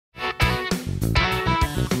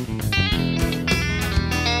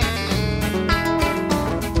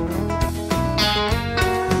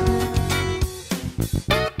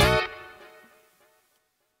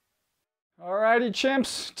Alrighty,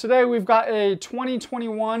 chimps. Today we've got a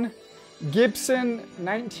 2021 Gibson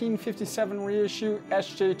 1957 reissue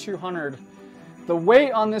SJ200. The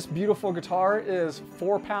weight on this beautiful guitar is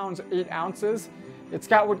 4 pounds 8 ounces. It's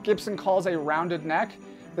got what Gibson calls a rounded neck.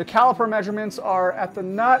 The caliper measurements are at the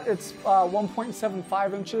nut, it's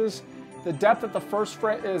 1.75 inches. The depth at the first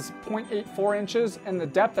fret is 0.84 inches, and the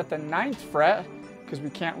depth at the 9th fret, because we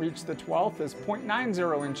can't reach the 12th, is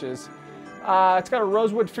 0.90 inches. It's got a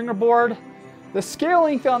rosewood fingerboard. The scale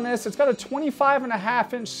length on this, it's got a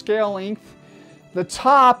 25.5-inch scale length. The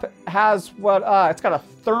top has what, it's got a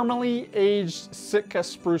thermally aged Sitka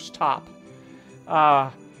spruce top. I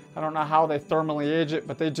don't know how they thermally age it,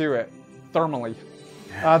 but they do it thermally.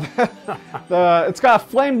 It's got a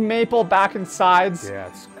flamed maple back and sides. Yeah,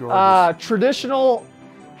 it's gorgeous. Traditional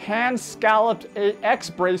hand scalloped X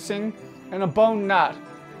bracing and a bone nut.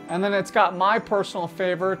 And then it's got my personal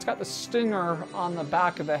favorite. It's got the stinger on the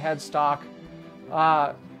back of the headstock.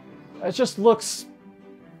 It just looks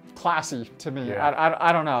classy to me. Yeah.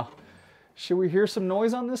 I don't know. Should we hear some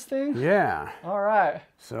noise on this thing? Yeah. All right.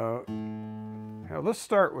 So, let's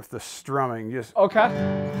start with the strumming. Just okay.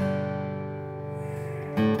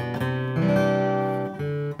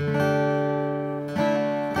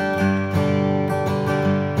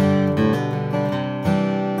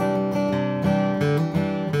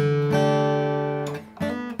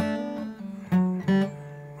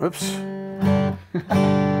 Whoops.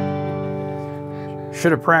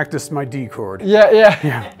 Should have practiced my D chord. Yeah.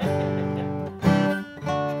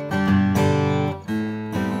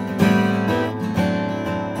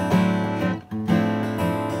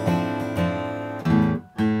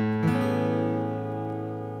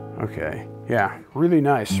 Okay, yeah, really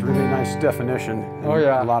nice definition. Oh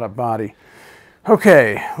yeah. A lot of body.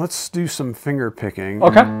 Okay, let's do some finger picking.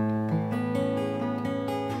 Okay.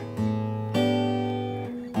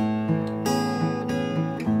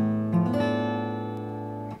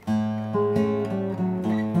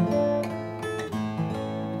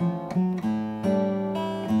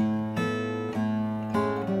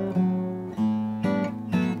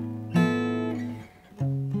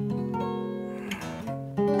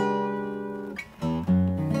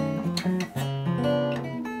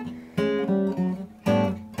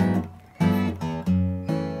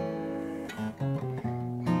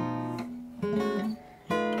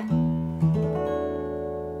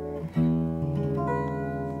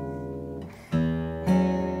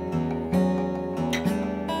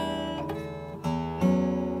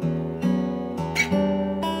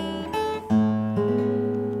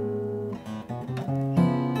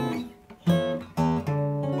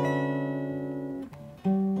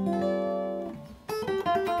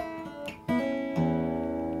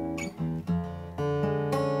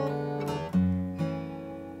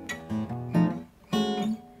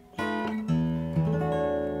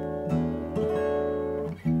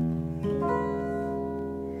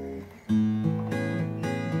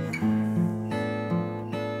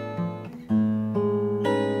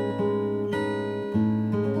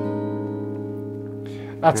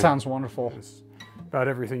 That sounds wonderful. It's about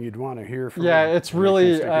everything you'd want to hear from it's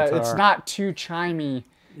really, acoustic it's not too chimey,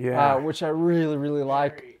 which I really, really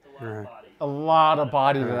like. A lot of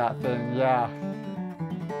body to that thing, yeah.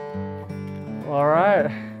 All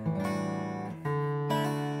right.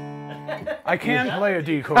 I can play a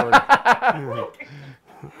D chord. All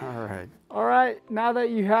right. All right, now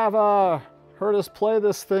that you have heard us play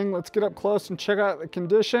this thing, let's get up close and check out the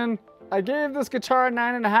condition. I gave this guitar a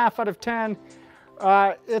 9.5 out of 10.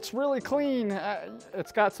 It's really clean.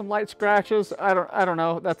 It's got some light scratches. I don't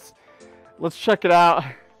know. Let's check it out.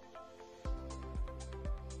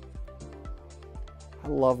 I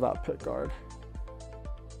love that pick guard.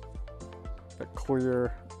 The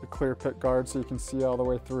clear pick guard, so you can see all the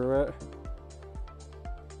way through it.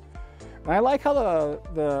 And I like how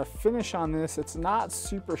the finish on this, it's not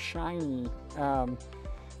super shiny.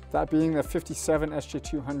 That being the 57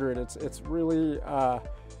 SJ200, it's really,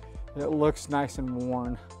 it looks nice and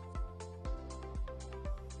worn.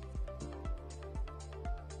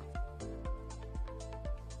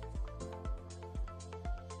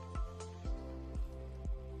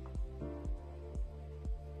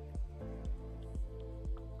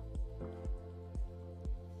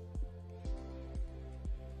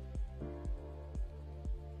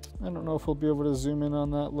 I don't know if we'll be able to zoom in on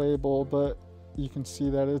that label, but you can see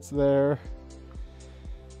that it's there.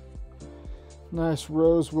 Nice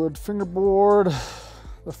rosewood fingerboard.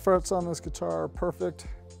 The frets on this guitar are perfect.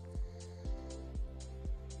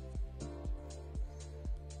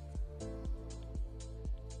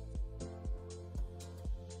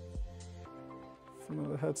 Front of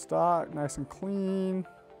the headstock, nice and clean.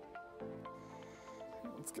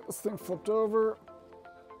 thing flipped over.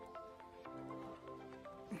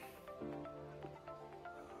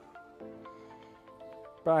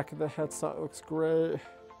 Back of the headset looks great.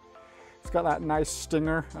 It's got that nice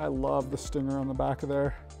stinger. I love the stinger on the back of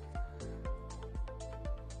there.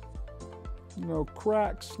 No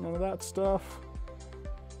cracks, none of that stuff.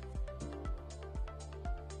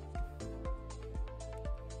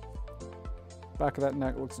 Back of that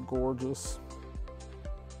neck looks gorgeous.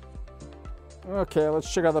 Okay,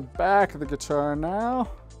 let's check out the back of the guitar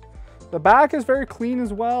now. The back is very clean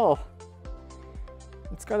as well.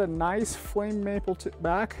 It's got a nice flame maple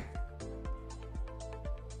back.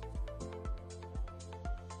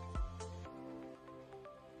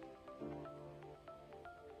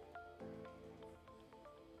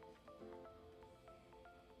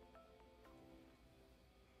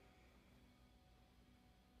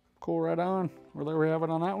 Cool, right on. Well, there we have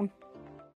it on that one.